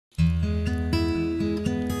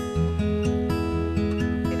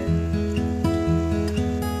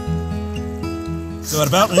So at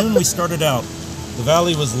about noon we started out. The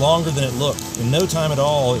valley was longer than it looked. In no time at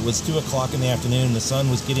all, it was 2 o'clock in the afternoon. The sun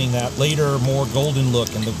was getting that later, more golden look,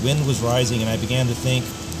 and the wind was rising, and I began to think,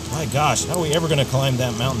 my gosh, how are we ever going to climb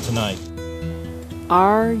that mountain tonight?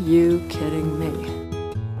 Are you kidding me?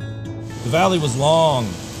 The valley was long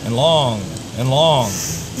and long and long,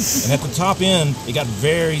 and at the top end, it got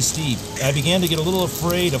very steep. I began to get a little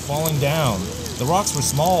afraid of falling down. The rocks were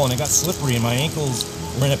small, and it got slippery, and my ankles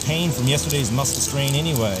were in a pain from yesterday's muscle strain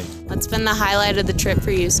anyway. What's been the highlight of the trip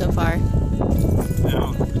for you so far?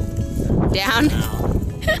 Down?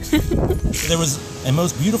 There was a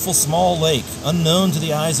most beautiful small lake, unknown to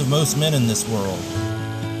the eyes of most men in this world.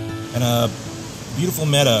 And a beautiful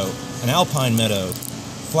meadow, an alpine meadow,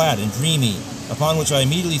 flat and dreamy, upon which I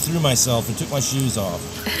immediately threw myself and took my shoes off.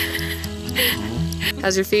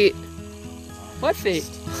 How's your feet? What feet?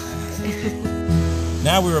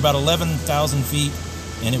 Now we were about 11,000 feet,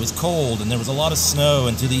 and it was cold, and there was a lot of snow,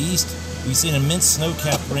 and to the east, we seen immense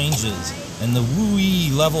snow-capped ranges, and the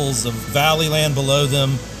woo-wee levels of valley land below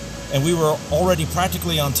them, and we were already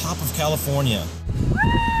practically on top of California.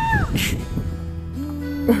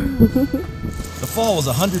 The fall was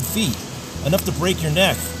 100 feet, enough to break your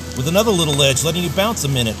neck, with another little ledge letting you bounce a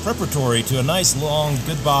minute, preparatory to a nice long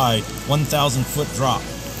goodbye 1,000-foot drop.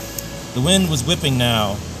 The wind was whipping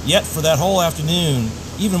now, yet for that whole afternoon,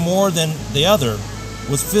 even more than the other,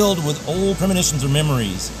 was filled with old premonitions or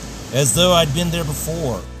memories, as though I'd been there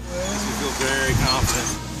before. Makes me feel very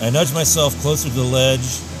confident. I nudged myself closer to the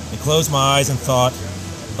ledge and closed my eyes and thought,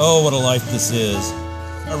 oh, what a life this is.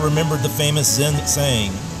 I remembered the famous Zen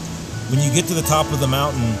saying, when you get to the top of the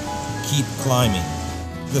mountain, keep climbing.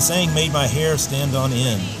 The saying made my hair stand on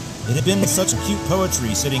end. It had been such cute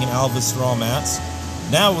poetry sitting in Alva's straw mats.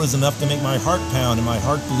 Now it was enough to make my heart pound and my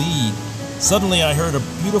heart bleed. Suddenly I heard a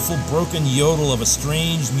beautiful broken yodel of a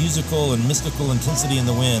strange musical and mystical intensity in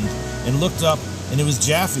the wind, and looked up, and it was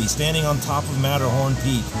Jaffe standing on top of Matterhorn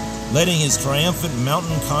Peak, letting his triumphant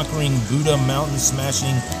mountain-conquering, Buddha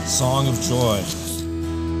mountain-smashing song of joy.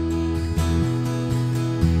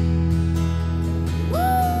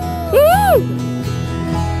 Woo!